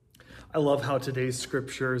I love how today's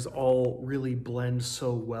scriptures all really blend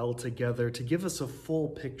so well together to give us a full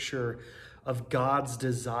picture of God's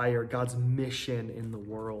desire, God's mission in the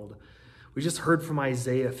world. We just heard from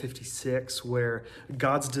Isaiah 56, where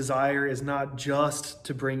God's desire is not just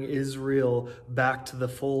to bring Israel back to the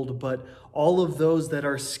fold, but all of those that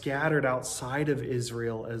are scattered outside of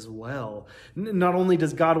Israel as well. Not only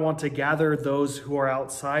does God want to gather those who are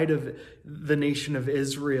outside of the nation of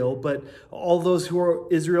Israel, but all those who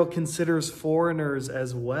Israel considers foreigners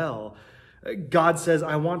as well. God says,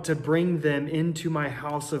 I want to bring them into my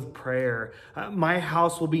house of prayer. My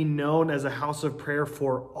house will be known as a house of prayer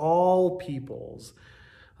for all peoples.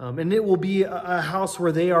 And it will be a house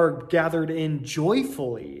where they are gathered in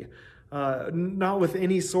joyfully, not with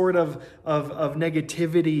any sort of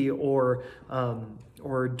negativity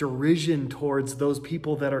or derision towards those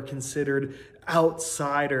people that are considered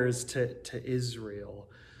outsiders to Israel.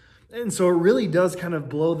 And so it really does kind of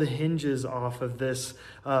blow the hinges off of this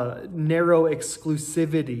narrow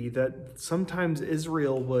exclusivity that sometimes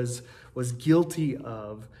Israel was guilty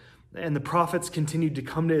of. And the prophets continued to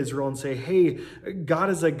come to Israel and say, hey, God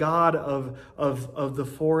is a God of the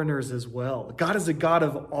foreigners as well. God is a God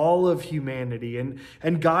of all of humanity.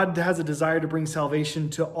 And God has a desire to bring salvation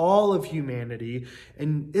to all of humanity.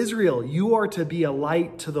 And Israel, you are to be a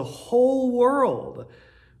light to the whole world,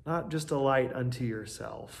 not just a light unto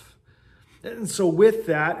yourself. And so with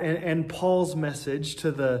that and Paul's message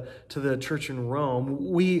to the church in Rome,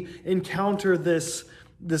 we encounter this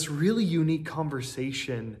really unique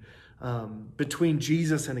conversation between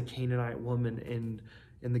Jesus and a Canaanite woman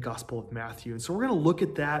in the Gospel of Matthew. And so we're going to look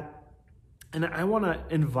at that, and I want to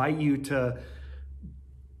invite you to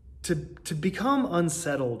become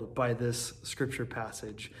unsettled by this scripture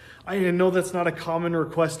passage. I know that's not a common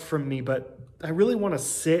request from me, but I really want to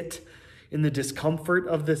sit in the discomfort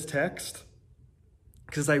of this text,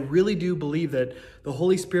 because I really do believe that the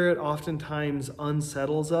Holy Spirit oftentimes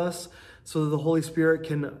unsettles us so that the Holy Spirit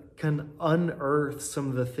can unearth some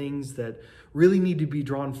of the things that really need to be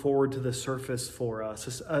drawn forward to the surface for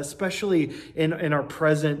us, especially in our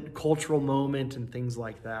present cultural moment and things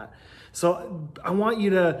like that. So I want you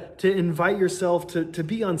to invite yourself to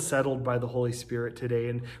be unsettled by the Holy Spirit today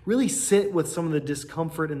and really sit with some of the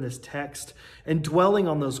discomfort in this text and dwelling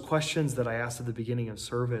on those questions that I asked at the beginning of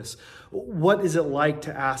service. What is it like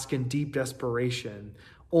to ask in deep desperation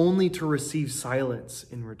only to receive silence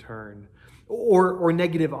in return or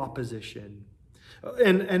negative opposition?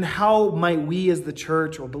 And how might we as the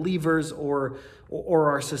church or believers or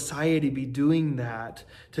our society be doing that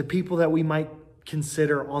to people that we might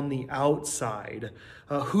consider on the outside?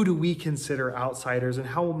 Who do we consider outsiders, and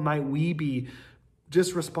how might we be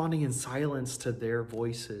just responding in silence to their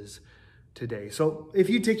voices today? So if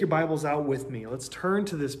you take your Bibles out with me, let's turn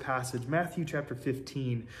to this passage, Matthew chapter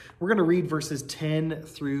 15. We're going to read verses 10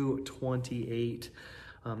 through 28.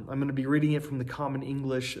 I'm going to be reading it from the Common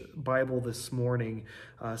English Bible this morning.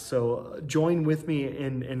 So join with me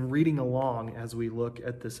in reading along as we look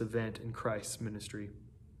at this event in Christ's ministry.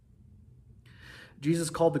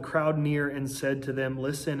 Jesus called the crowd near and said to them,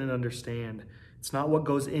 "Listen and understand. It's not what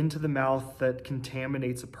goes into the mouth that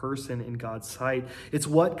contaminates a person in God's sight. It's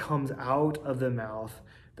what comes out of the mouth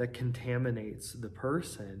that contaminates the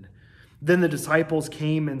person." Then the disciples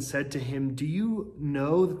came and said to him, "Do you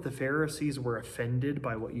know that the Pharisees were offended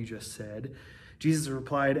by what you just said?" Jesus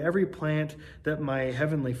replied, "Every plant that my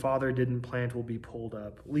heavenly Father didn't plant will be pulled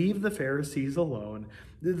up. Leave the Pharisees alone.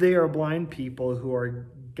 They are blind people who are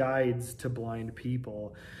guides to blind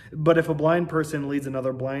people. But if a blind person leads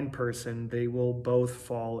another blind person, they will both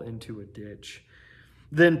fall into a ditch."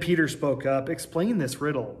 Then Peter spoke up, "Explain this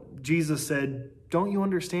riddle." Jesus said, "Don't you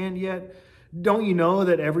understand yet? Don't you know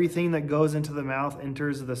that everything that goes into the mouth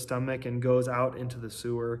enters the stomach and goes out into the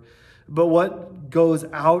sewer? But what goes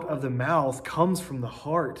out of the mouth comes from the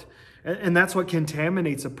heart, and that's what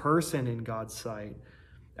contaminates a person in God's sight.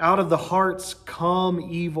 Out of the hearts come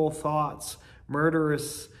evil thoughts,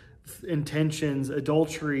 murderous intentions,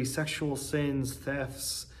 adultery, sexual sins,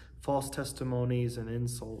 thefts, false testimonies, and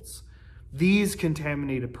insults. These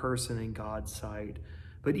contaminate a person in God's sight.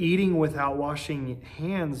 But eating without washing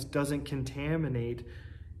hands doesn't contaminate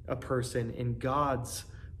a person in God's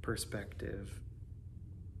perspective."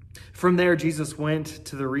 From there, Jesus went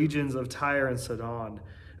to the regions of Tyre and Sidon.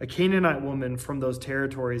 A Canaanite woman from those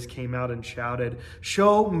territories came out and shouted,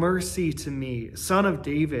 "Show mercy to me, Son of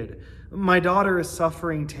David. My daughter is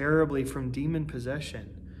suffering terribly from demon possession."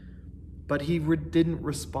 But he didn't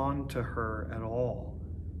respond to her at all.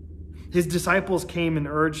 His disciples came and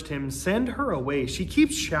urged him, "Send her away. She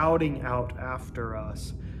keeps shouting out after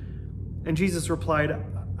us." And Jesus replied,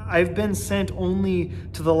 I've been sent only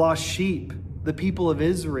to the lost sheep, the people of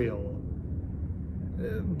Israel."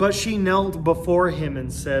 But she knelt before him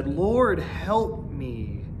and said, "Lord, help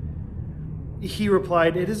me." He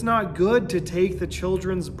replied, "It is not good to take the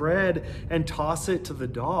children's bread and toss it to the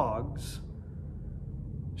dogs."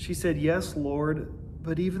 She said, "Yes, Lord,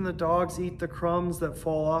 but even the dogs eat the crumbs that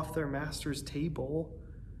fall off their master's table."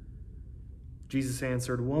 Jesus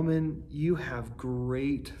answered, "Woman, you have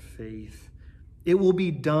great faith. It will be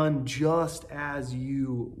done just as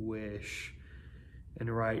you wish." And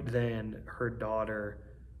right then, her daughter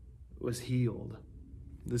was healed.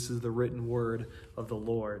 This is the written word of the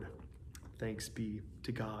Lord. Thanks be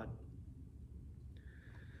to God.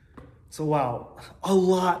 So wow, a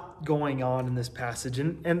lot going on in this passage.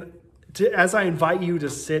 As I invite you to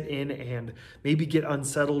sit in and maybe get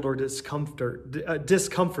unsettled or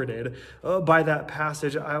discomforted by that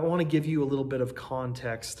passage, I want to give you a little bit of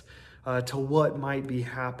context to what might be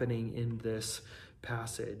happening in this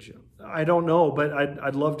passage. I don't know, but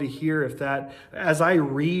I'd love to hear if that, as I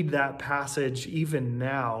read that passage even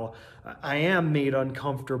now, I am made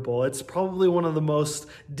uncomfortable. It's probably one of the most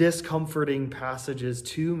discomforting passages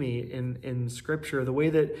to me in Scripture. The way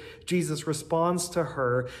that Jesus responds to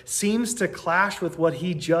her seems to clash with what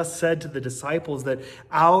he just said to the disciples, that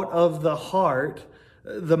out of the heart,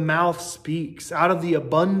 the mouth speaks. Out of the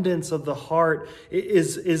abundance of the heart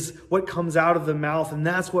is what comes out of the mouth, and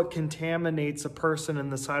that's what contaminates a person in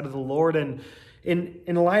the sight of the Lord. And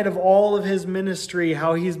in light of all of his ministry,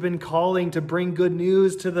 how he's been calling to bring good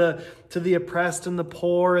news to the oppressed and the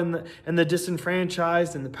poor and the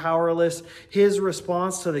disenfranchised and the powerless, his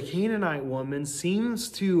response to the Canaanite woman seems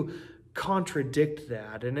to contradict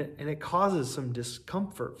that, and it causes some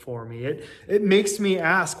discomfort for me. It makes me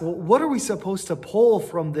ask, well, what are we supposed to pull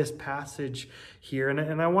from this passage here?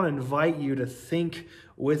 And I want to invite you to think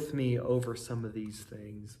with me over some of these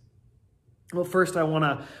things. Well, first I want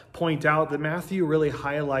to point out that Matthew really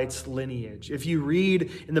highlights lineage. If you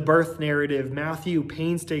read in the birth narrative, Matthew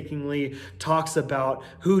painstakingly talks about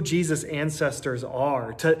who Jesus' ancestors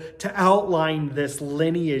are, to outline this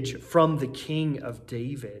lineage from the king of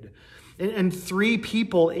David. And three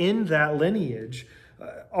people in that lineage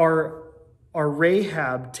are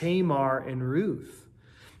Rahab, Tamar, and Ruth.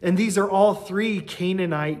 And these are all three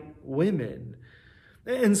Canaanite women.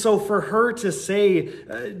 And so for her to say,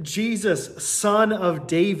 "Jesus, son of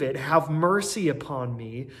David, have mercy upon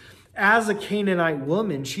me," as a Canaanite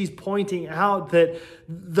woman, she's pointing out that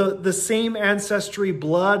the same ancestry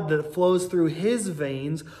blood that flows through his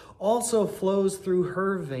veins also flows through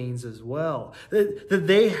her veins as well. That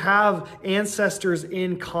they have ancestors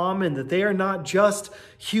in common, that they are not just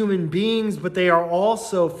human beings, but they are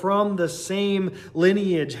also from the same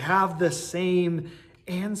lineage, have the same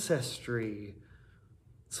ancestry.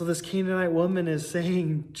 So this Canaanite woman is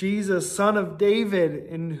saying, "Jesus, son of David,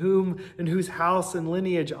 in whose house and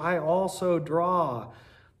lineage I also draw,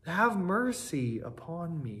 have mercy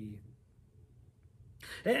upon me."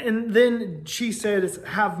 And then she says,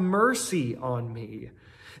 "Have mercy on me."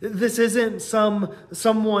 This isn't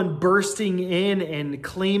someone bursting in and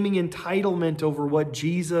claiming entitlement over what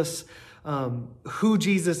Jesus, who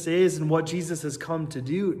Jesus is and what Jesus has come to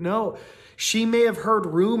do. No, she may have heard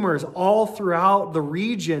rumors all throughout the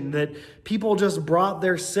region that people just brought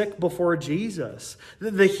their sick before Jesus.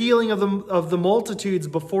 The healing of the multitudes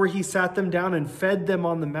before he sat them down and fed them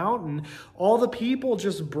on the mountain, all the people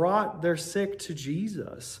just brought their sick to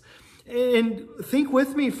Jesus. And think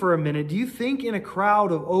with me for a minute. Do you think in a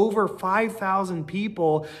crowd of over 5,000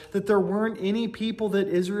 people that there weren't any people that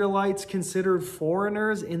Israelites considered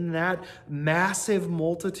foreigners in that massive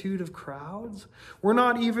multitude of crowds? We're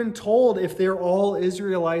not even told if they're all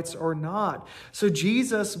Israelites or not. So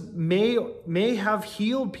Jesus may have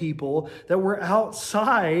healed people that were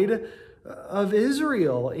outside of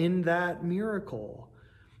Israel in that miracle.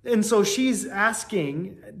 And so she's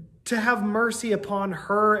asking to have mercy upon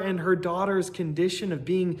her and her daughter's condition of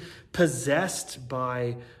being possessed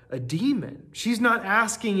by a demon. She's not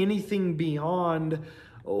asking anything beyond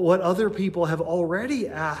what other people have already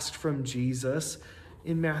asked from Jesus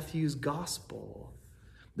in Matthew's gospel.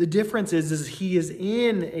 The difference is he is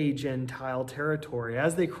in a Gentile territory.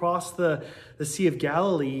 As they cross the Sea of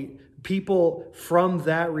Galilee, people from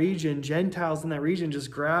that region, Gentiles in that region,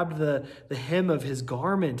 just grabbed the hem of his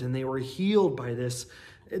garment and they were healed by this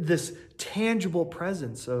tangible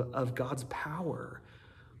presence of God's power.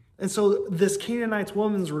 And so this Canaanite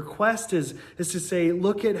woman's request is to say,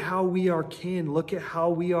 look at how we are kin. Look at how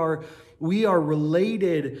we are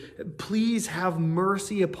related. Please have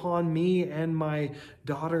mercy upon me and my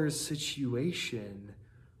daughter's situation.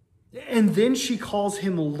 And then she calls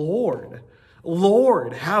him Lord.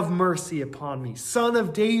 Lord, have mercy upon me. Son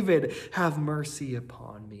of David, have mercy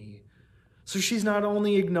upon me. So she's not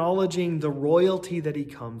only acknowledging the royalty that he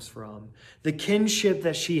comes from, the kinship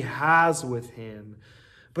that she has with him,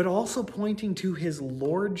 but also pointing to his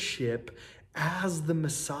lordship as the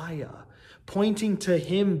Messiah, pointing to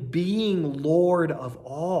him being Lord of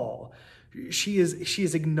all. She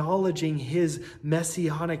is acknowledging his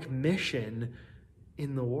messianic mission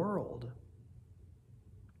in the world.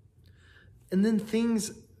 And then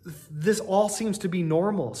this all seems to be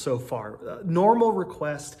normal so far. Normal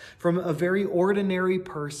request from a very ordinary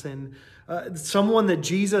person, someone that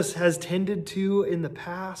Jesus has tended to in the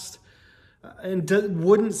past, and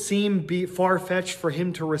wouldn't seem far-fetched for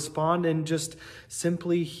him to respond and just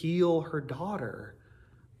simply heal her daughter.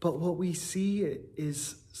 But what we see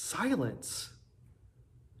is silence.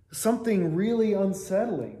 Something really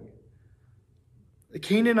unsettling. The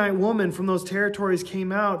Canaanite woman from those territories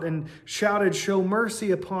came out and shouted, "Show mercy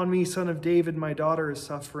upon me, son of David. My daughter is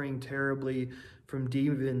suffering terribly from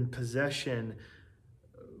demon possession."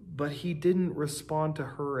 But he didn't respond to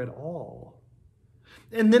her at all.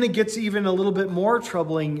 And then it gets even a little bit more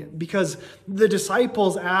troubling because the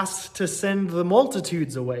disciples asked to send the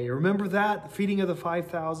multitudes away. Remember that? The feeding of the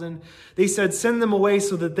 5,000? They said, send them away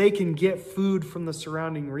so that they can get food from the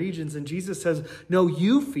surrounding regions. And Jesus says, no,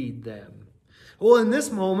 you feed them. Well, in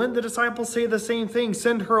this moment, the disciples say the same thing.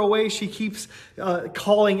 Send her away. She keeps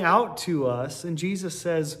calling out to us. And Jesus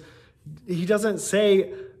says, he doesn't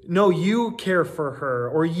say, no, you care for her,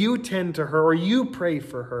 or you tend to her, or you pray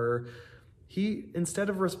for her. He, instead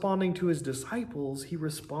of responding to his disciples, he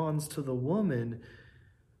responds to the woman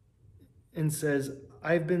and says,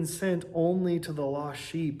 I've been sent only to the lost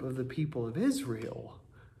sheep of the people of Israel.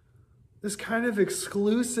 This kind of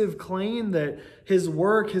exclusive claim that his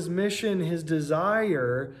work, his mission, his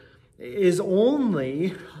desire is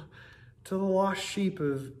only to the lost sheep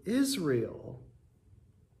of Israel.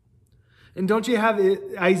 And don't you have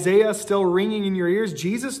Isaiah still ringing in your ears?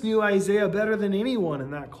 Jesus knew Isaiah better than anyone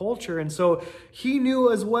in that culture. And so he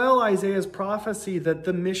knew as well Isaiah's prophecy that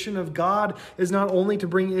the mission of God is not only to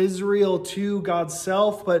bring Israel to God's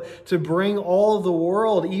self, but to bring all of the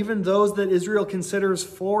world, even those that Israel considers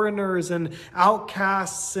foreigners and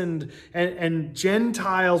outcasts and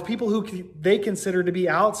Gentiles, people who they consider to be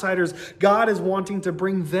outsiders. God is wanting to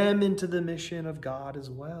bring them into the mission of God as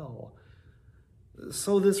well.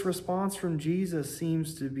 So this response from Jesus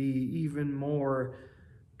seems to be even more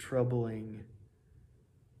troubling.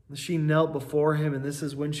 She knelt before him, and this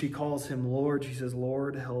is when she calls him Lord. She says,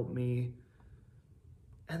 Lord, help me.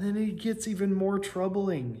 And then it gets even more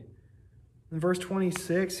troubling. In verse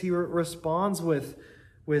 26, he responds with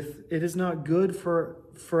it is not good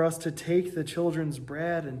for us to take the children's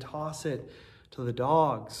bread and toss it to the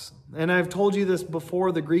dogs. And I've told you this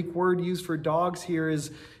before, the Greek word used for dogs here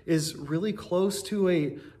is really close to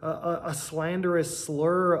a slanderous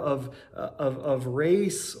slur of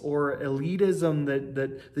race or elitism,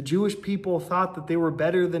 that the Jewish people thought that they were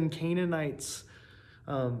better than Canaanites.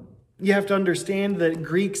 You have to understand that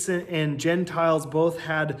Greeks and Gentiles both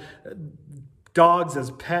had dogs as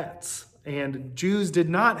pets, and Jews did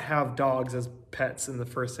not have dogs as pets in the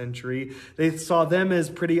first century. They saw them as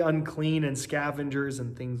pretty unclean and scavengers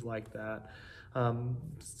and things like that.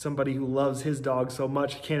 Somebody who loves his dog so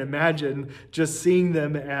much can't imagine just seeing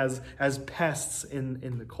them as pests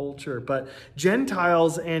in the culture. But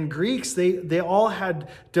Gentiles and Greeks, they all had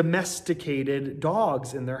domesticated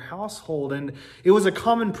dogs in their household. And it was a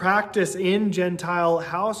common practice in Gentile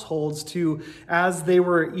households to, as they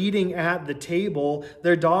were eating at the table,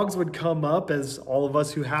 their dogs would come up, as all of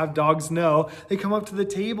us who have dogs know, they come up to the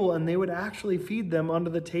table and they would actually feed them under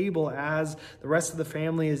the table as the rest of the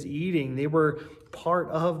family is eating. They were part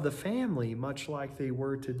of the family, much like they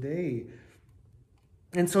were today.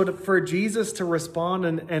 And so for Jesus to respond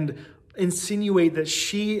and insinuate that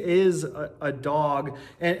she is a dog,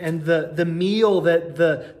 and the meal that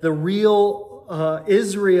the real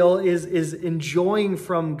Israel is enjoying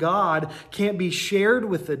from God can't be shared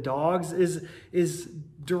with the dogs is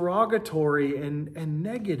derogatory and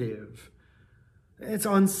negative. It's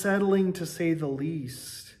unsettling to say the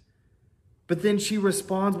least. But then she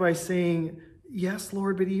responds by saying, yes,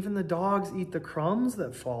 Lord, but even the dogs eat the crumbs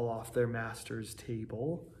that fall off their master's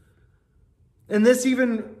table. And this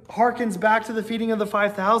even harkens back to the feeding of the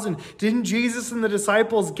 5,000. Didn't Jesus and the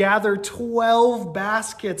disciples gather 12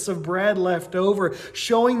 baskets of bread left over,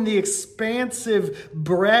 showing the expansive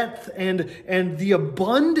breadth and the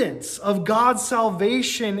abundance of God's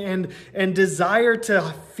salvation and desire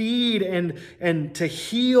to feed and to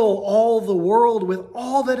heal all the world with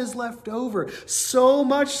all that is left over? So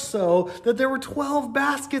much so that there were 12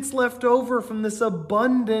 baskets left over from this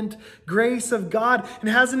abundant grace of God. And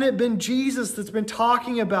hasn't it been Jesus that's been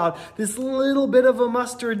talking about this little bit of a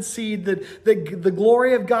mustard seed that the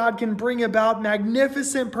glory of God can bring about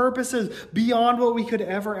magnificent purposes beyond what we could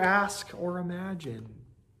ever ask or imagine?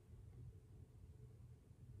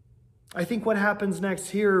 I think what happens next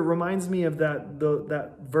here reminds me of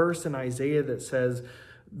that verse in Isaiah that says,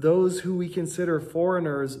 those who we consider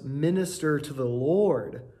foreigners minister to the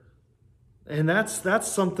Lord. And that's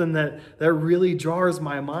something that really jars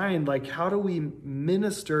my mind. Like, how do we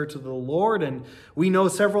minister to the Lord? And we know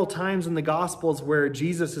several times in the Gospels where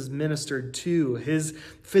Jesus is ministered to. His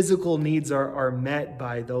physical needs are met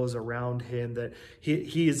by those around him. That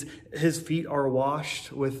his feet are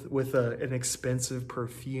washed with an expensive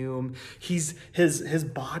perfume. His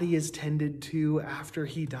body is tended to after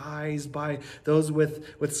he dies by those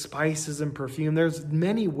with spices and perfume. There's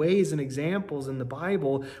many ways and examples in the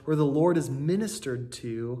Bible where the Lord is ministered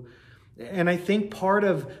to. And I think part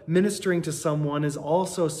of ministering to someone is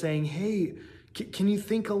also saying, hey, can you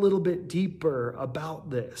think a little bit deeper about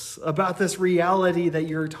this reality that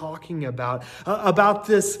you're talking about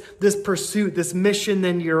this pursuit, this mission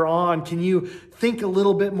that you're on? Can you think a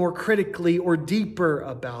little bit more critically or deeper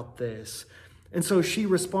about this? And so she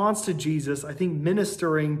responds to Jesus, I think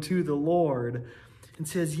ministering to the Lord, and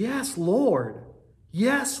says, yes, Lord.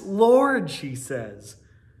 Yes, Lord, she says.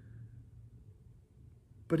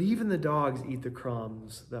 But even the dogs eat the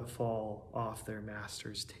crumbs that fall off their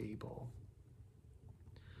master's table.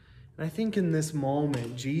 And I think in this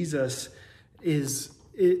moment, Jesus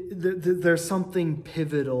there's something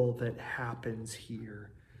pivotal that happens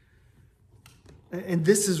here. And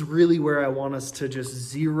this is really where I want us to just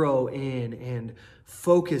zero in and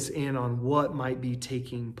focus in on what might be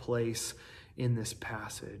taking place in this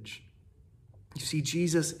passage. You see,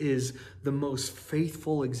 Jesus is the most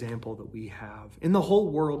faithful example that we have in the whole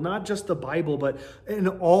world, not just the Bible, but in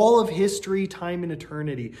all of history, time, and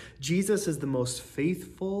eternity. Jesus is the most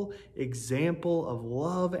faithful example of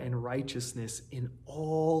love and righteousness in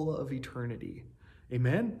all of eternity.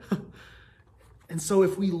 Amen? And so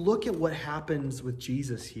if we look at what happens with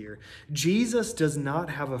Jesus here, Jesus does not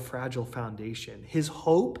have a fragile foundation. His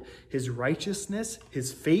hope, his righteousness,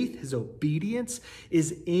 his faith, his obedience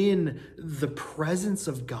is in the presence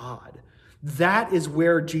of God. That is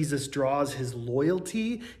where Jesus draws his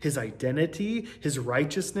loyalty, his identity, his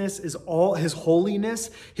righteousness, is all his holiness,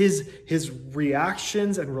 his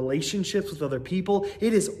reactions and relationships with other people.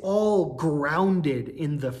 It is all grounded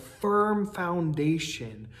in the firm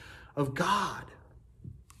foundation of God.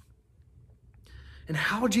 And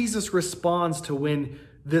how Jesus responds to when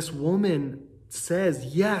this woman says,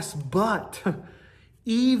 yes, but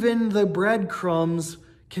even the breadcrumbs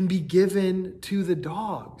can be given to the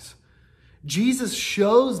dogs. Jesus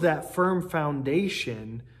shows that firm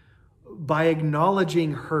foundation by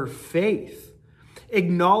acknowledging her faith,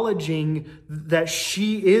 acknowledging that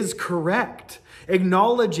she is correct,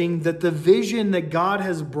 acknowledging that the vision that God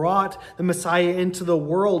has brought the Messiah into the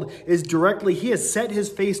world is directly, he has set his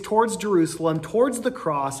face towards Jerusalem, towards the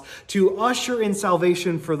cross, to usher in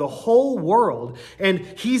salvation for the whole world. And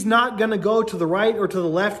he's not going to go to the right or to the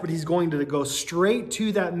left, but he's going to go straight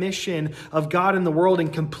to that mission of God in the world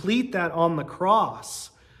and complete that on the cross.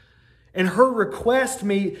 And her request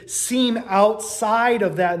may seem outside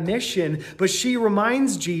of that mission, but she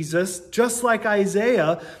reminds Jesus, just like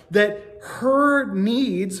Isaiah, that her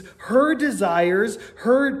needs, her desires,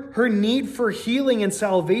 her need for healing and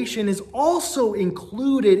salvation is also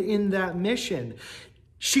included in that mission.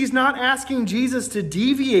 She's not asking Jesus to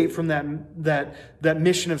deviate from that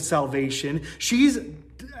mission of salvation. She's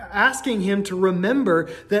asking him to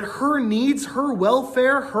remember that her needs, her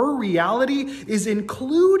welfare, her reality is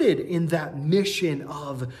included in that mission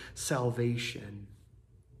of salvation.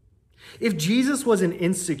 If Jesus was an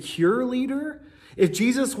insecure leader, if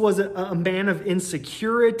Jesus was a man of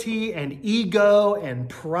insecurity and ego and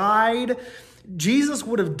pride, Jesus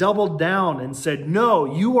would have doubled down and said,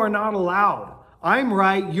 no, you are not allowed. I'm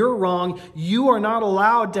right, you're wrong. You are not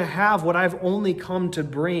allowed to have what I've only come to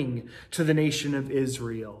bring to the nation of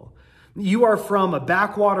Israel. You are from a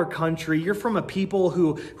backwater country. You're from a people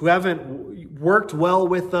who haven't worked well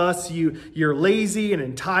with us. You're lazy and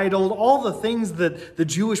entitled. All the things that the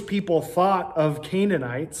Jewish people thought of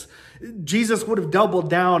Canaanites. Jesus would have doubled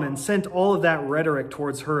down and sent all of that rhetoric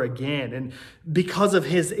towards her again. And because of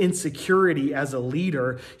his insecurity as a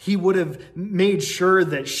leader, he would have made sure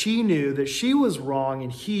that she knew that she was wrong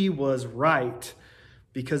and he was right,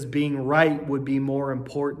 because being right would be more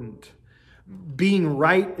important. Being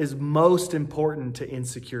right is most important to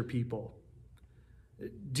insecure people.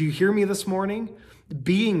 Do you hear me this morning?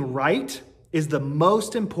 Being right is the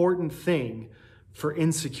most important thing for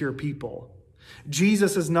insecure people.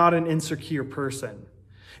 Jesus is not an insecure person.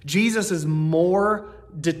 Jesus is more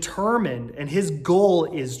determined, and his goal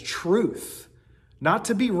is truth, not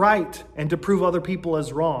to be right and to prove other people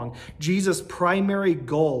as wrong. Jesus' primary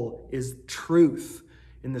goal is truth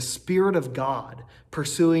in the Spirit of God,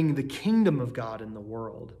 pursuing the kingdom of God in the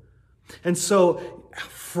world. And so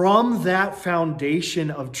from that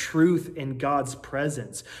foundation of truth in God's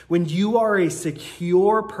presence, when you are a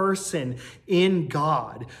secure person in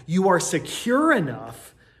God, you are secure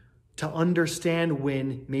enough to understand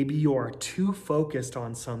when maybe you are too focused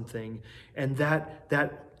on something, and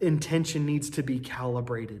that intention needs to be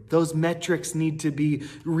calibrated. Those metrics need to be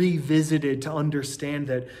revisited to understand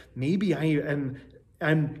that maybe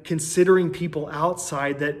I'm considering people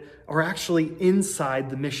outside that are actually inside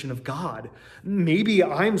the mission of God. Maybe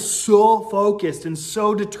I'm so focused and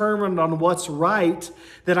so determined on what's right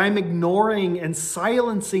that I'm ignoring and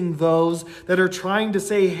silencing those that are trying to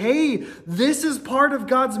say, hey, this is part of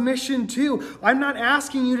God's mission too. I'm not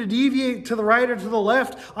asking you to deviate to the right or to the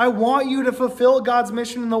left. I want you to fulfill God's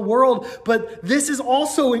mission in the world, but this is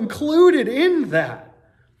also included in that.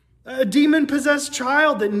 A demon-possessed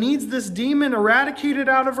child that needs this demon eradicated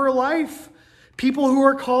out of her life. People who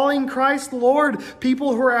are calling Christ Lord.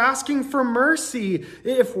 People who are asking for mercy.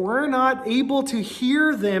 If we're not able to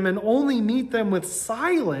hear them and only meet them with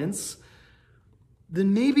silence,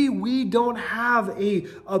 then maybe we don't have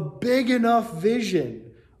a big enough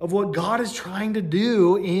vision of what God is trying to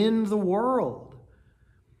do in the world.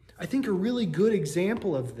 I think a really good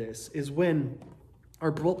example of this is when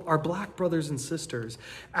our black brothers and sisters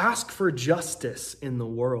ask for justice in the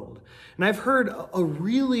world. And I've heard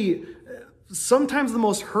sometimes the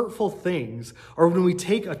most hurtful things are when we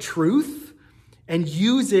take a truth and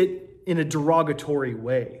use it in a derogatory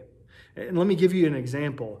way. And let me give you an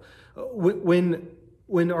example.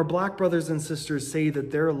 When our black brothers and sisters say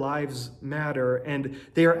that their lives matter, and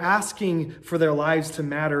they are asking for their lives to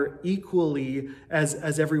matter equally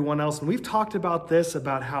as everyone else. And we've talked about this,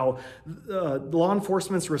 about how law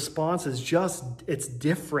enforcement's response is it's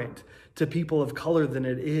different to people of color than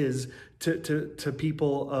it is to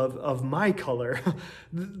people of my color.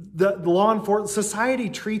 The law enforcement society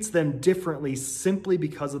treats them differently simply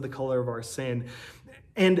because of the color of our sin.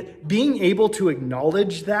 And being able to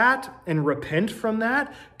acknowledge that and repent from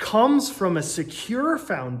that comes from a secure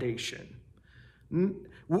foundation.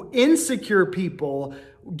 Insecure people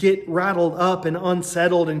get rattled up and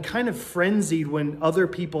unsettled and kind of frenzied when other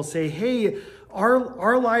people say, hey,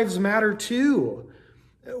 our lives matter too.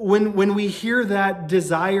 When we hear that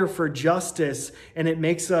desire for justice and it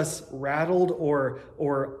makes us rattled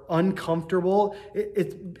or uncomfortable,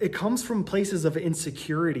 it comes from places of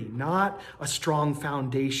insecurity, not a strong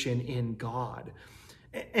foundation in God.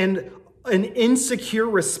 And an insecure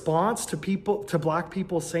response to black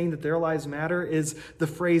people saying that their lives matter is the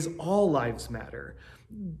phrase, all lives matter.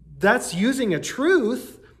 That's using a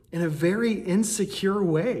truth in a very insecure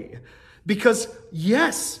way. Because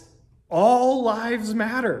yes, all lives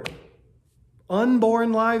matter.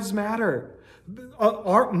 Unborn lives matter.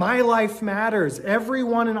 My life matters.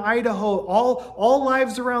 Everyone in Idaho, all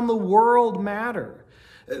lives around the world matter.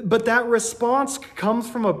 But that response comes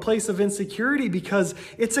from a place of insecurity, because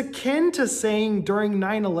it's akin to saying during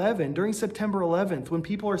 9/11, during September 11th, when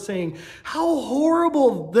people are saying, how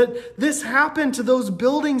horrible that this happened to those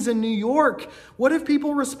buildings in New York. What if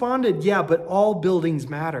people responded, yeah, but all buildings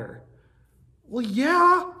matter? Well,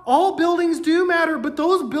 yeah, all buildings do matter, but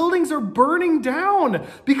those buildings are burning down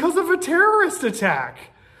because of a terrorist attack.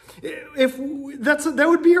 That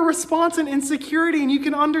would be a response in insecurity, and you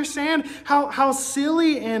can understand how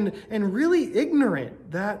silly and really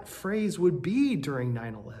ignorant that phrase would be during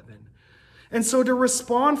 9/11. And so to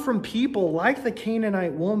respond from people like the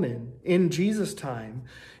Canaanite woman in Jesus' time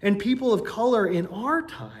and people of color in our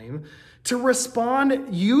time, to respond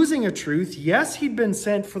using a truth, yes, he'd been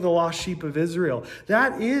sent for the lost sheep of Israel.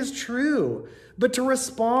 That is true. But to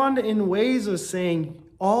respond in ways of saying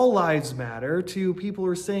all lives matter to people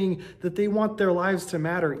who are saying that they want their lives to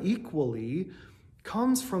matter equally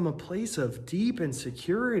comes from a place of deep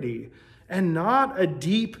insecurity and not a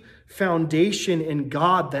deep foundation in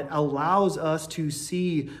God that allows us to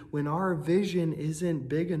see when our vision isn't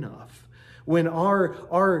big enough, when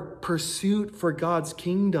our pursuit for God's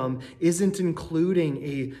kingdom isn't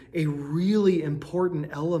including a really important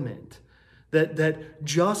element, that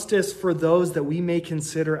justice for those that we may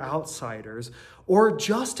consider outsiders, or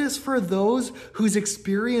justice for those whose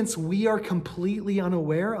experience we are completely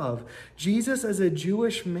unaware of. Jesus, as a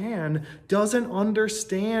Jewish man, doesn't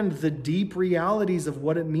understand the deep realities of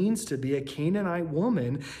what it means to be a Canaanite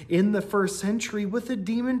woman in the first century with a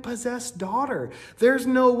demon-possessed daughter. There's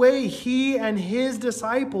no way he and his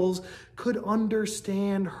disciples could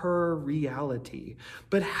understand her reality.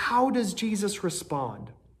 But how does Jesus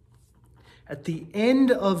respond? At the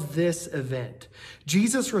end of this event,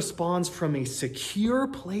 Jesus responds from a secure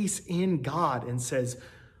place in God and says,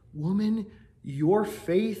 "Woman, your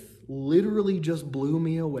faith literally just blew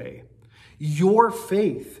me away. Your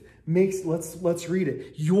faith makes," let's read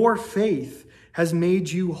it. "Your faith has made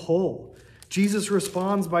you whole." Jesus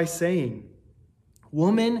responds by saying,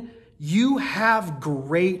 "Woman, you have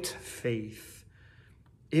great faith.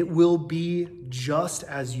 It will be just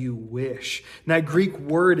as you wish." And that Greek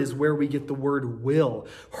word is where we get the word will.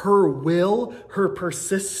 Her will, her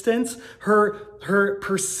persistence, her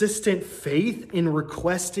persistent faith in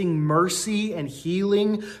requesting mercy and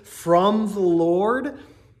healing from the Lord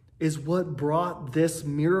is what brought this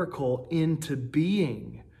miracle into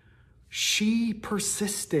being. She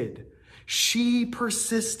persisted. She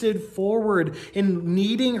persisted forward in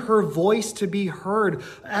needing her voice to be heard.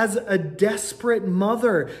 As a desperate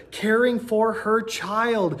mother caring for her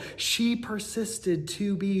child, she persisted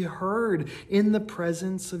to be heard in the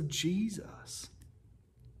presence of Jesus.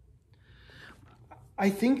 I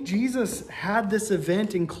think Jesus had this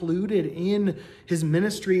event included in his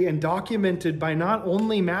ministry and documented by not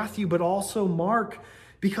only Matthew, but also Mark,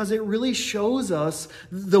 because it really shows us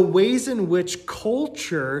the ways in which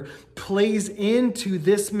culture plays into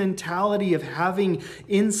this mentality of having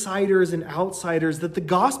insiders and outsiders that the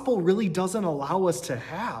gospel really doesn't allow us to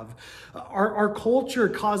have. Our culture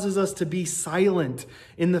causes us to be silent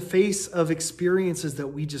in the face of experiences that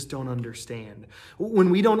we just don't understand. When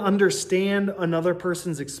we don't understand another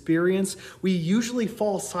person's experience, we usually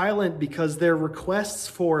fall silent because their requests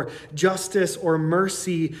for justice or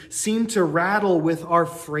mercy seem to rattle with our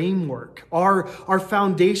framework, our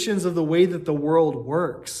foundations of the way that the world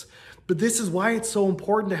works. But this is why it's so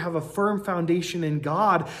important to have a firm foundation in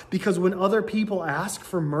God, because when other people ask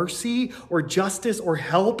for mercy or justice or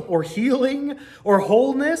help or healing or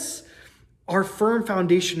wholeness, our firm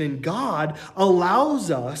foundation in God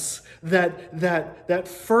allows us that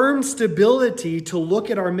firm stability to look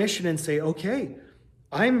at our mission and say, okay,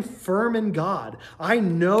 I'm firm in God. I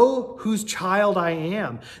know whose child I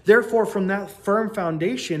am. Therefore, from that firm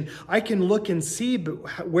foundation, I can look and see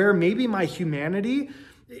where maybe my humanity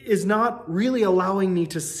is not really allowing me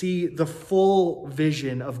to see the full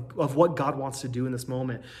vision of what God wants to do in this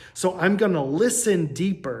moment. So I'm going to listen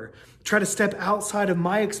deeper, try to step outside of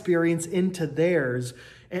my experience into theirs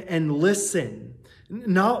and listen.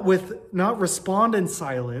 Not respond in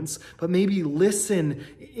silence, but maybe listen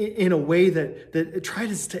in a way that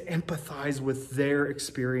tries to empathize with their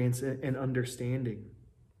experience and understanding.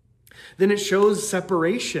 Then it shows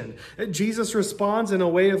separation. Jesus responds in a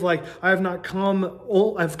way of like, I've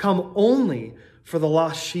come only for the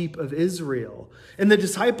lost sheep of Israel. And the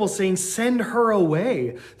disciples saying, send her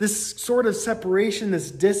away. This sort of separation, this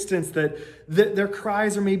distance that their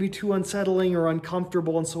cries are maybe too unsettling or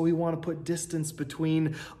uncomfortable. And so we want to put distance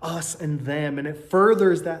between us and them. And it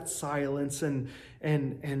furthers that silence and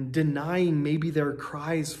denying maybe their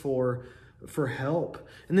cries for help.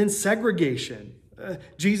 And then segregation.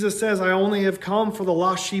 Jesus says, I only have come for the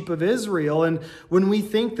lost sheep of Israel. And when we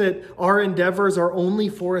think that our endeavors are only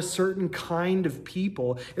for a certain kind of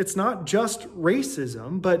people, it's not just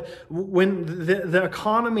racism, but when the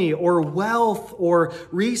economy or wealth or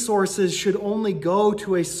resources should only go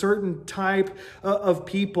to a certain type of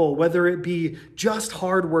people, whether it be just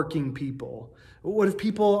hardworking people. What if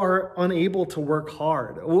people are unable to work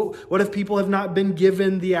hard? What if people have not been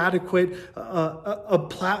given the adequate a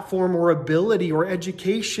platform or ability or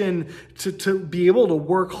education to be able to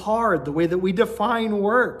work hard the way that we define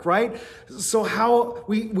work, right? So how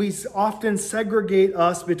we often segregate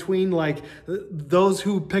us between like those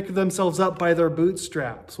who pick themselves up by their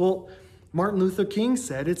bootstraps. Well, Martin Luther King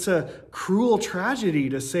said it's a cruel tragedy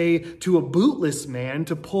to say to a bootless man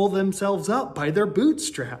to pull themselves up by their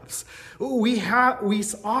bootstraps. We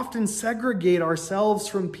often segregate ourselves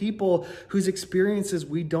from people whose experiences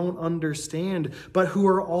we don't understand, but who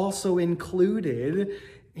are also included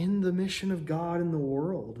in the mission of God in the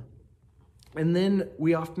world. And then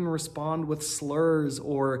we often respond with slurs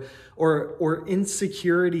or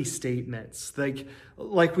insecurity statements,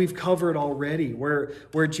 like we've covered already,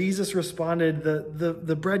 where Jesus responded,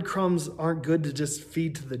 the breadcrumbs aren't good to just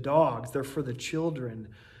feed to the dogs, they're for the children.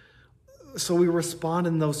 So we respond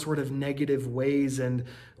in those sort of negative ways. And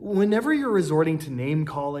whenever you're resorting to name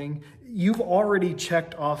calling, you've already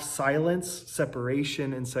checked off silence,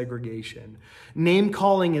 separation, and segregation. Name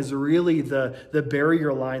calling is really the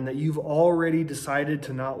barrier line that you've already decided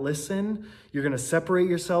to not listen. You're going to separate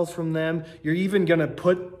yourselves from them. You're even going to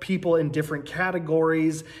put people in different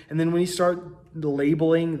categories. And then when you start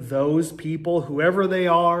labeling those people, whoever they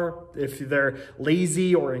are, if they're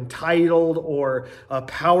lazy or entitled or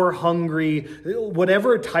power hungry,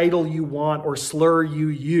 whatever title you want or slur you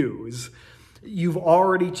use, you've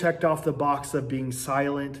already checked off the box of being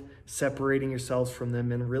silent, separating yourselves from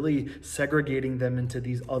them, and really segregating them into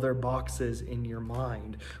these other boxes in your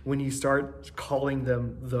mind when you start calling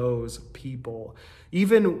them those people.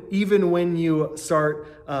 Even when you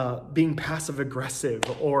start being passive aggressive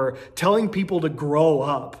or telling people to grow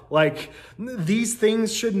up, like these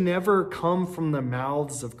things should never come from the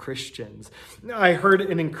mouths of Christians. I heard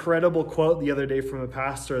an incredible quote the other day from a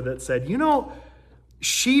pastor that said,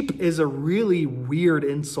 sheep is a really weird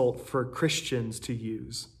insult for Christians to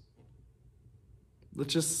use.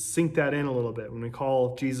 Let's just sink that in a little bit when we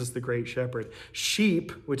call Jesus the Great Shepherd.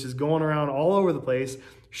 Sheep, which is going around all over the place,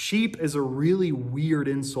 sheep is a really weird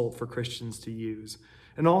insult for Christians to use.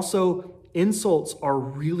 And also, insults are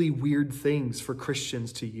really weird things for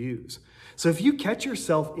Christians to use. So if you catch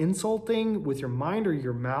yourself insulting with your mind or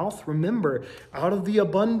your mouth, remember, out of the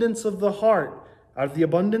abundance of the heart, out of the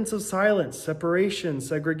abundance of silence, separation,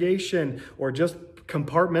 segregation, or just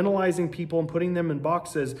compartmentalizing people and putting them in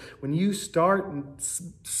boxes, when you start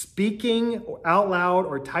speaking out loud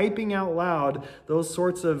or typing out loud those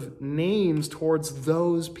sorts of names towards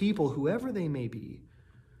those people, whoever they may be,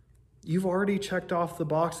 you've already checked off the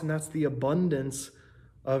box, and that's the abundance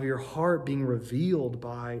of your heart being revealed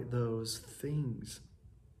by those things.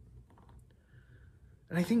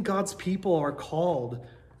 And I think God's people are called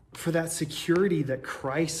for that security that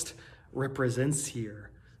Christ represents here.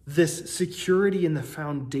 This security in the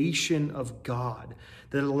foundation of God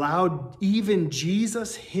that allowed even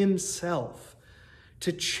Jesus himself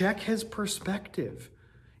to check his perspective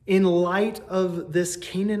in light of this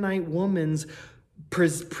Canaanite woman's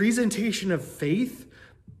presentation of faith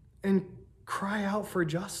and cry out for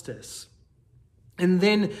justice. And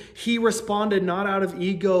then he responded not out of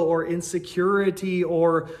ego or insecurity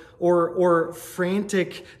or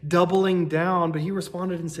frantic doubling down, but he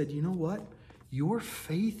responded and said, you know what? Your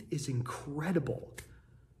faith is incredible.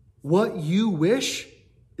 What you wish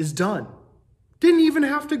is done. Didn't even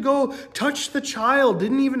have to go touch the child.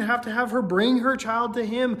 Didn't even have to have her bring her child to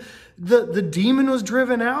him. The demon was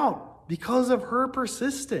driven out because of her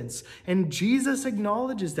persistence. And Jesus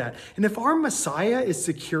acknowledges that. And if our Messiah is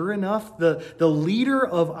secure enough, the leader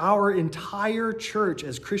of our entire church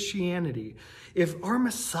as Christianity, if our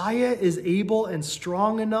Messiah is able and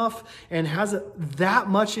strong enough and has that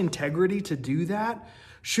much integrity to do that,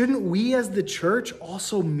 shouldn't we as the church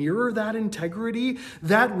also mirror that integrity,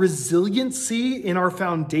 that resiliency in our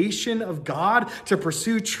foundation of God to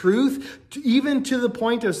pursue truth, even to the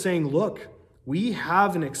point of saying, look, we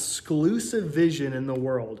have an exclusive vision in the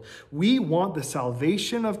world. We want the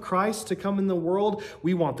salvation of Christ to come in the world.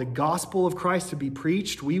 We want the gospel of Christ to be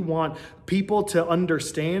preached. We want people to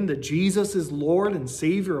understand that Jesus is Lord and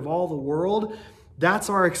Savior of all the world.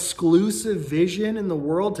 That's our exclusive vision in the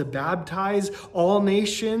world, to baptize all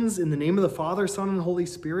nations in the name of the Father, Son, and Holy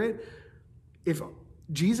Spirit. If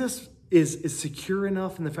Jesus is secure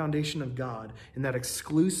enough in the foundation of God, in that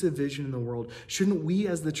exclusive vision in the world, shouldn't we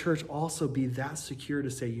as the church also be that secure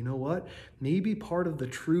to say, you know what? Maybe part of the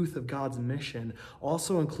truth of God's mission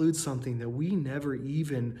also includes something that we never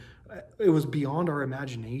even, it was beyond our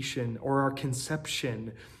imagination or our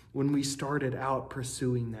conception when we started out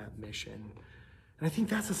pursuing that mission. And I think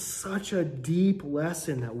that's such a deep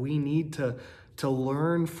lesson that we need to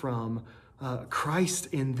learn from Christ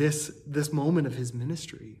in this moment of his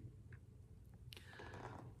ministry.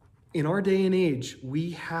 In our day and age,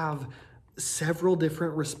 we have several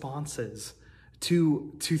different responses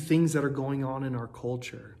to things that are going on in our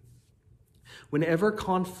culture. Whenever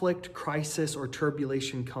conflict, crisis, or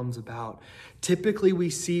turbulation comes about, typically we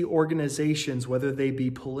see organizations, whether they be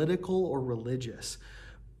political or religious,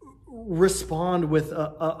 respond with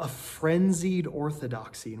a frenzied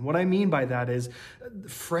orthodoxy. And what I mean by that is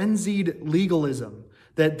frenzied legalism,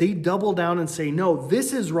 that they double down and say, no,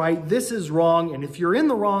 this is right, this is wrong, and if you're in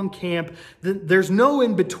the wrong camp, then there's no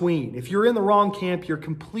in between. If you're in the wrong camp, you're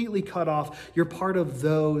completely cut off. You're part of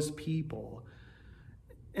those people.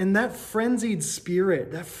 And that frenzied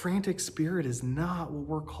spirit, that frantic spirit is not what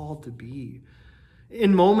we're called to be.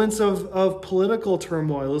 In moments of political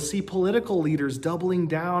turmoil, you'll see political leaders doubling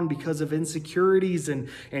down because of insecurities and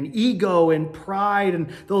ego and pride, and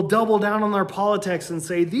they'll double down on their politics and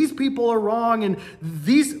say, these people are wrong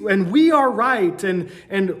and we are right, and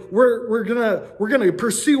we're gonna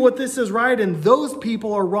pursue what this is right, and those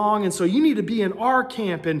people are wrong, and so you need to be in our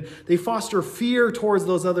camp. And they foster fear towards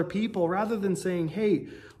those other people rather than saying, hey,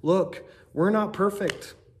 look, we're not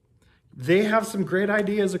perfect. They have some great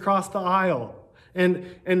ideas across the aisle.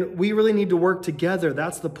 And we really need to work together.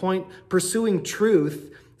 That's the point. Pursuing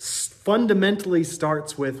truth fundamentally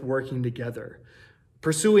starts with working together.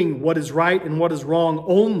 Pursuing what is right and what is wrong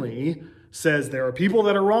only says there are people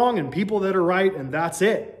that are wrong and people that are right, and that's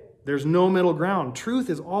it. There's no middle ground. Truth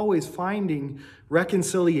is always finding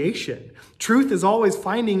reconciliation. Truth is always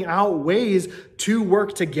finding out ways to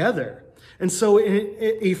work together. And so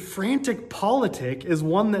a frantic politic is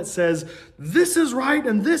one that says, this is right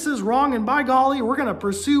and this is wrong, and by golly, we're going to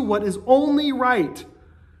pursue what is only right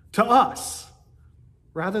to us,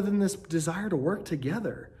 rather than this desire to work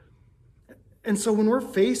together. And so when we're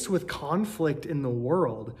faced with conflict in the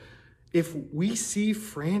world, if we see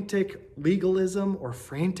frantic legalism or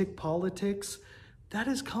frantic politics, that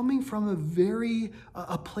is coming from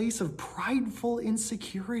a place of prideful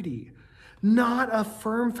insecurity, not a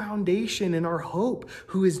firm foundation in our hope,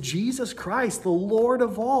 who is Jesus Christ, the Lord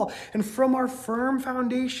of all. And from our firm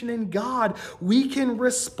foundation in God, we can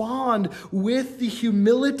respond with the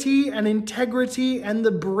humility and integrity and the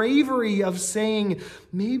bravery of saying,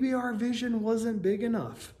 maybe our vision wasn't big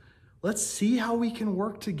enough. Let's see how we can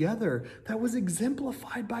work together. That was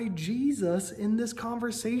exemplified by Jesus in this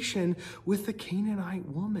conversation with the Canaanite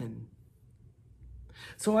woman.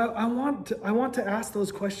 So I want to ask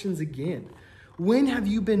those questions again. When have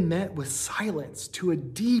you been met with silence to a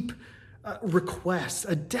deep request,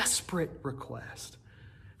 a desperate request?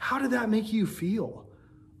 How did that make you feel?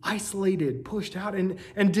 Isolated, pushed out?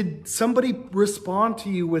 And did somebody respond to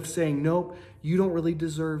you with saying, nope, you don't really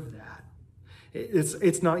deserve that.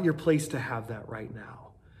 It's not your place to have that right now.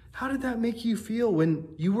 How did that make you feel when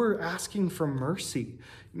you were asking for mercy?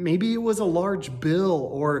 Maybe it was a large bill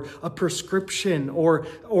or a prescription or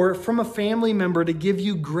from a family member to give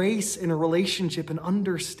you grace in a relationship and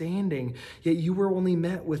understanding, yet you were only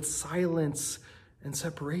met with silence and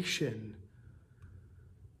separation.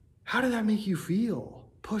 How did that make you feel?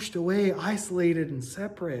 Pushed away, isolated, and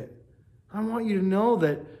separate. I want you to know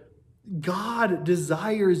that God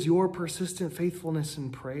desires your persistent faithfulness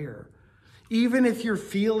in prayer. Even if you're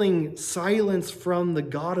feeling silence from the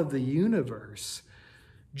God of the universe,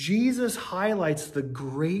 Jesus highlights the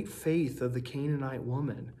great faith of the Canaanite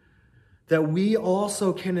woman that we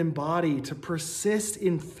also can embody to persist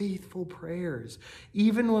in faithful prayers,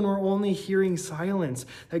 even when we're only hearing silence,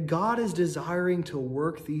 that God is desiring to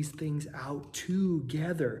work these things out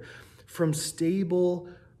together from stable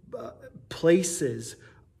places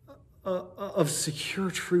of secure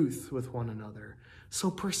truth with one another. So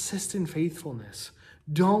persist in faithfulness.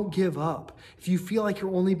 Don't give up. If you feel like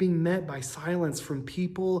you're only being met by silence from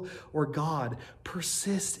people or God,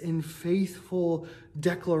 persist in faithful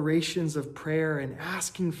declarations of prayer and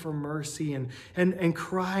asking for mercy and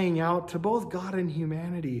crying out to both God and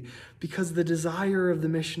humanity, because the desire of the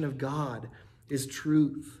mission of God is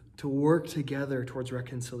truth, to work together towards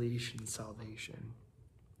reconciliation and salvation.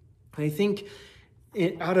 And I think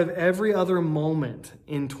out of every other moment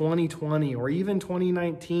in 2020 or even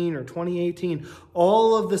 2019 or 2018,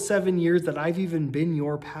 all of the 7 years that I've even been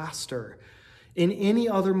your pastor, in any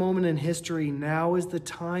other moment in history, now is the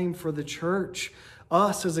time for the church,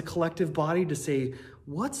 us as a collective body, to say,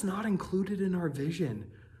 what's not included in our vision?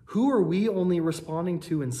 Who are we only responding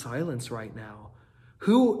to in silence right now?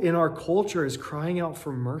 Who in our culture is crying out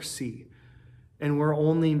for mercy and we're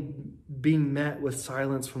only being met with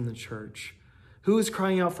silence from the church? Who is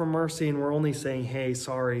crying out for mercy and we're only saying, hey,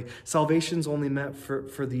 sorry, salvation's only meant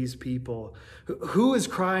for these people? Who is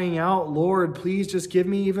crying out, Lord, please just give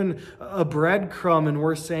me even a breadcrumb, and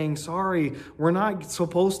we're saying, sorry, we're not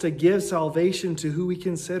supposed to give salvation to who we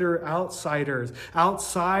consider outsiders,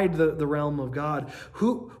 outside the realm of God?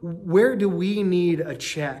 Where do we need a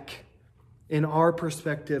check in our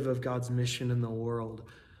perspective of God's mission in the world,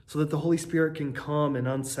 so that the Holy Spirit can come and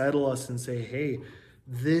unsettle us and say, hey,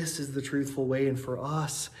 this is the truthful way. And for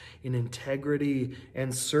us, in integrity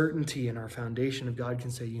and certainty in our foundation of God,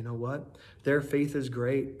 can say, you know what? Their faith is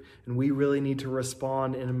great, and we really need to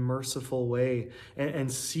respond in a merciful way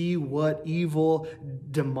and see what evil,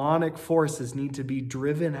 demonic forces need to be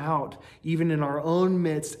driven out, even in our own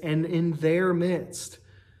midst and in their midst,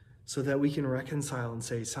 so that we can reconcile and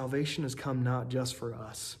say, salvation has come not just for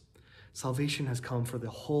us. Salvation has come for the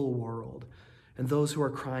whole world. And those who are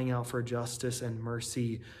crying out for justice and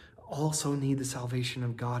mercy also need the salvation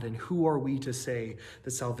of God. And who are we to say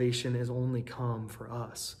that salvation has only come for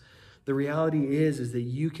us? The reality is that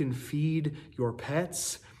you can feed your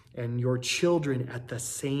pets and your children at the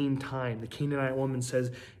same time. The Canaanite woman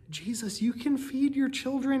says, Jesus, you can feed your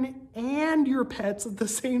children and your pets at the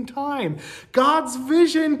same time. God's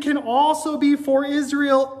vision can also be for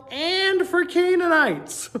Israel and for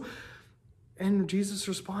Canaanites. And Jesus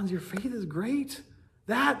responds, your faith is great.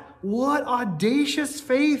 What audacious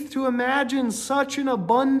faith to imagine such an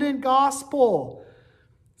abundant gospel.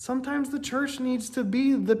 Sometimes the church needs to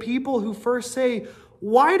be the people who first say,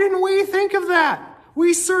 why didn't we think of that?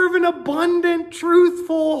 We serve an abundant,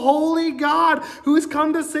 truthful, holy God who has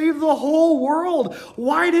come to save the whole world.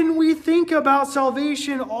 Why didn't we think about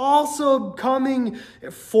salvation also coming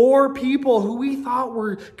for people who we thought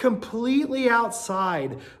were completely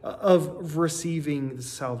outside of receiving the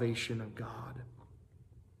salvation of God?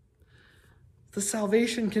 The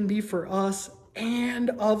salvation can be for us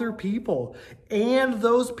and other people, and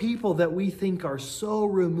those people that we think are so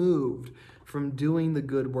removed from doing the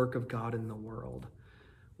good work of God in the world.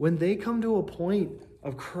 When they come to a point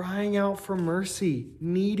of crying out for mercy,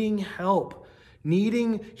 needing help,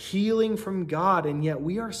 needing healing from God, and yet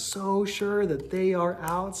we are so sure that they are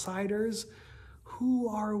outsiders, who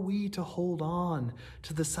are we to hold on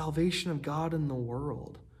to the salvation of God in the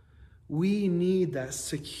world? We need that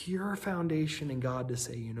secure foundation in God to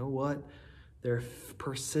say, you know what? Their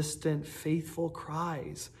persistent, faithful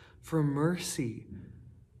cries for mercy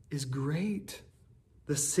is great.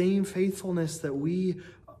 The same faithfulness that we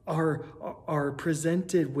are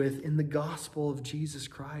presented with in the gospel of Jesus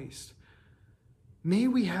Christ. May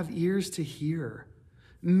we have ears to hear.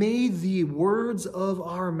 May the words of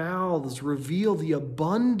our mouths reveal the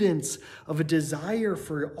abundance of a desire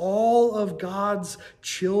for all of God's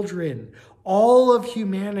children, all of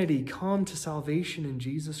humanity come to salvation in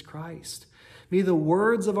Jesus Christ. May the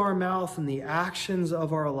words of our mouth and the actions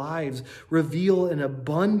of our lives reveal an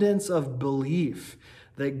abundance of belief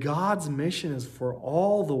that God's mission is for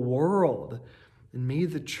all the world. And may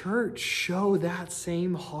the church show that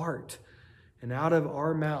same heart. And out of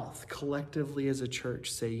our mouth, collectively as a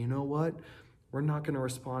church, say, you know what? We're not going to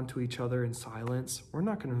respond to each other in silence. We're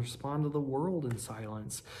not going to respond to the world in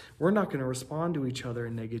silence. We're not going to respond to each other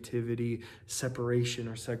in negativity, separation,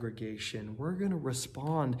 or segregation. We're going to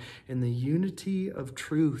respond in the unity of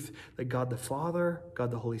truth that God the Father,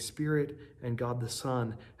 God the Holy Spirit, and God the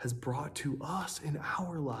Son has brought to us in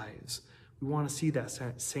our lives. We want to see that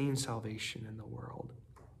same salvation in the world.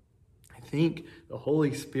 I think the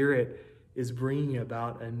Holy Spirit is bringing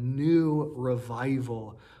about a new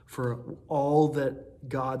revival for all that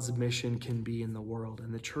God's mission can be in the world.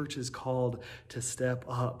 And the church is called to step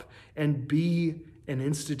up and be an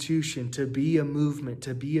institution, to be a movement,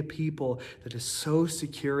 to be a people that is so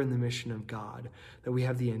secure in the mission of God that we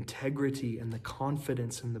have the integrity and the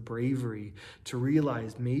confidence and the bravery to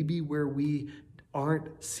realize maybe where we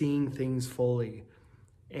aren't seeing things fully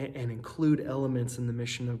and include elements in the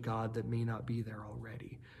mission of God that may not be there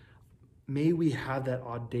already. May we have that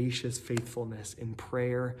audacious faithfulness in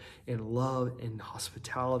prayer, in love, in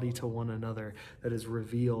hospitality to one another that is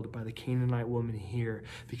revealed by the Canaanite woman here,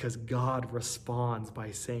 because God responds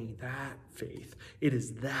by saying that faith, it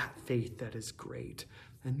is that faith that is great.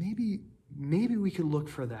 And maybe we could look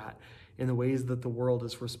for that in the ways that the world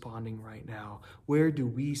is responding right now. Where do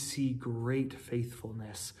we see great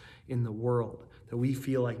faithfulness in the world that we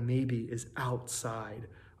feel like maybe is outside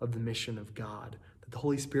of the mission of God? The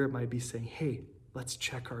Holy Spirit might be saying, hey, let's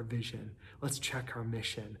check our vision. Let's check our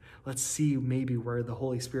mission. Let's see maybe where the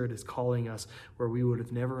Holy Spirit is calling us where we would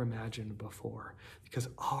have never imagined before. Because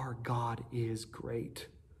our God is great.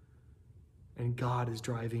 And God is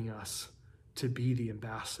driving us to be the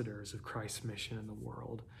ambassadors of Christ's mission in the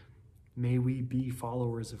world. May we be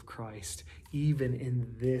followers of Christ, even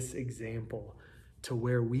in this example, to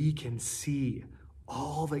where we can see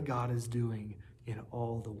all that God is doing in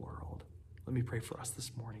all the world. Let me pray for us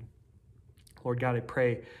this morning. Lord God, I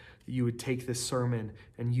pray that you would take this sermon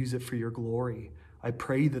and use it for your glory. I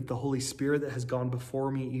pray that the Holy Spirit that has gone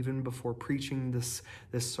before me, even before preaching this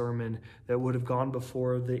sermon, that would have gone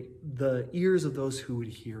before the ears of those who would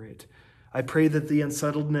hear it. I pray that the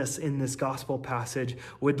unsettledness in this gospel passage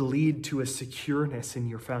would lead to a secureness in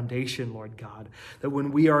your foundation, Lord God. That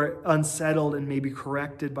when we are unsettled and maybe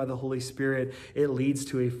corrected by the Holy Spirit, it leads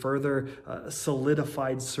to a further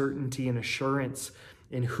solidified certainty and assurance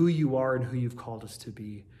in who you are and who you've called us to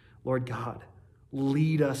be. Lord God,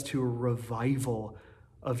 lead us to a revival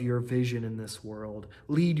of your vision in this world.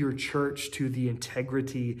 Lead your church to the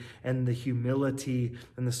integrity and the humility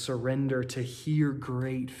and the surrender to hear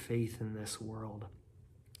great faith in this world.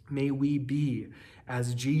 May we be,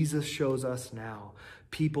 as Jesus shows us now,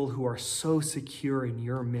 people who are so secure in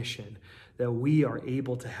your mission that we are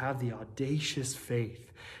able to have the audacious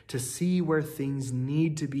faith to see where things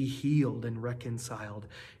need to be healed and reconciled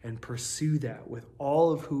and pursue that with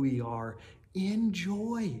all of who we are in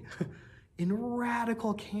joy. In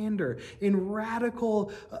radical candor, in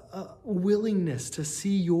radical willingness to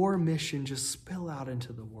see your mission just spill out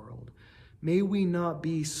into the world. May we not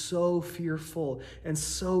be so fearful and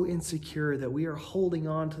so insecure that we are holding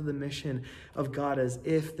on to the mission of God as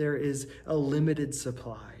if there is a limited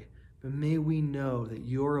supply. But may we know that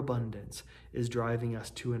your abundance is driving us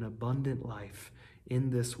to an abundant life in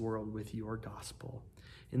this world with your gospel.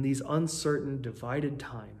 In these uncertain, divided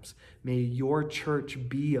times, may your church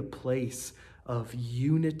be a place of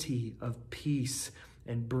unity, of peace,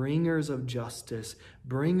 and bringers of justice,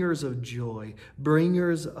 bringers of joy,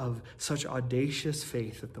 bringers of such audacious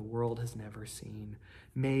faith that the world has never seen.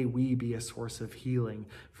 May we be a source of healing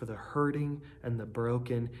for the hurting and the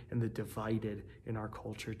broken and the divided in our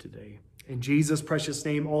culture today. In Jesus' precious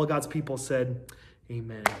name, all God's people said,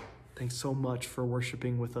 amen. Thanks so much for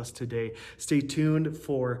worshiping with us today. Stay tuned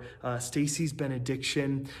for Stacy's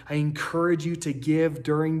benediction. I encourage you to give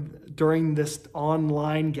during this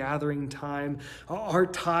online gathering time. Our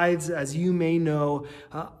tithes, as you may know,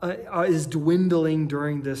 is dwindling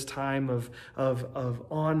during this time of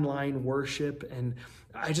online worship. And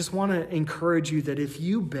I just want to encourage you that if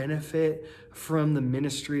you benefit from the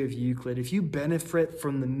ministry of Euclid, if you benefit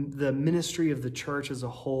from the ministry of the church as a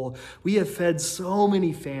whole, we have fed so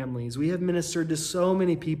many families. We have ministered to so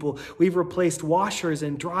many people. We've replaced washers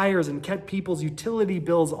and dryers and kept people's utility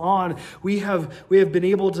bills on. We have been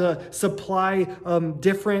able to supply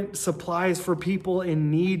different supplies for people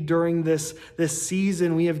in need during this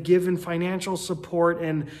season. We have given financial support,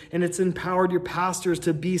 and it's empowered your pastors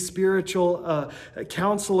to be spiritual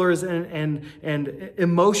counselors and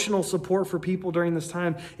emotional support for people during this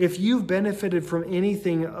time. If you've benefited from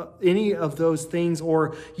any of those things,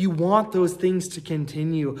 or you want those things to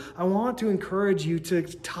continue, I want to encourage you to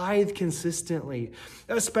tithe consistently,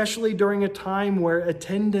 especially during a time where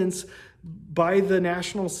attendance by the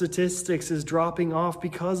national statistics is dropping off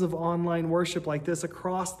because of online worship like this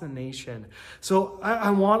across the nation. So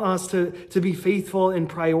I want us to be faithful in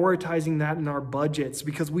prioritizing that in our budgets,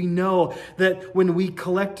 because we know that when we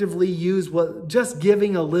collectively use just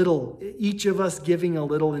giving a little, each of us giving a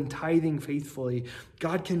little and tithing faithfully,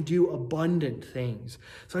 God can do abundant things.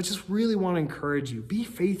 So I just really want to encourage you, be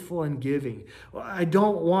faithful in giving. I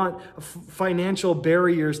don't want financial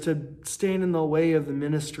barriers to stand in the way of the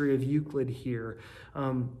ministry of Euclid here.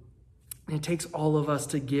 It takes all of us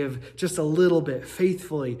to give just a little bit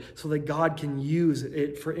faithfully so that God can use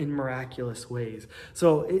it in miraculous ways.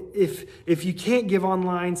 So if you can't give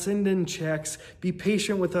online, send in checks. Be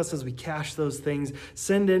patient with us as we cash those things.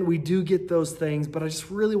 Send in, we do get those things, but I just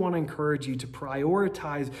really want to encourage you to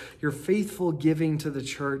prioritize your faithful giving to the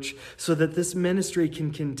church so that this ministry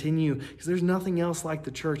can continue, because there's nothing else like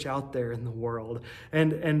the church out there in the world.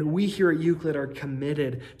 And we here at Euclid are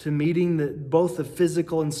committed to meeting both the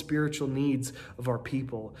physical and spiritual needs of our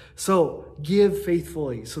people. So give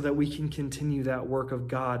faithfully so that we can continue that work of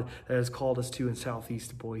God that has called us to in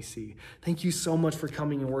Southeast Boise. Thank you so much for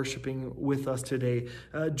coming and worshiping with us today.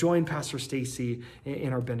 Join Pastor Stacy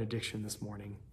in our benediction this morning.